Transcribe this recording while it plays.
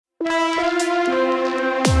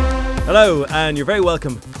Hello, and you're very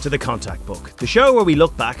welcome to The Contact Book, the show where we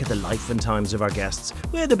look back at the life and times of our guests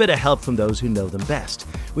with a bit of help from those who know them best.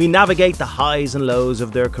 We navigate the highs and lows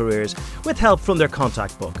of their careers with help from their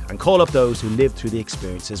contact book and call up those who lived through the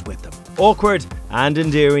experiences with them. Awkward and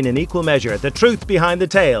endearing in equal measure, the truth behind the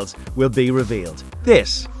tales will be revealed.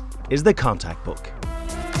 This is The Contact Book.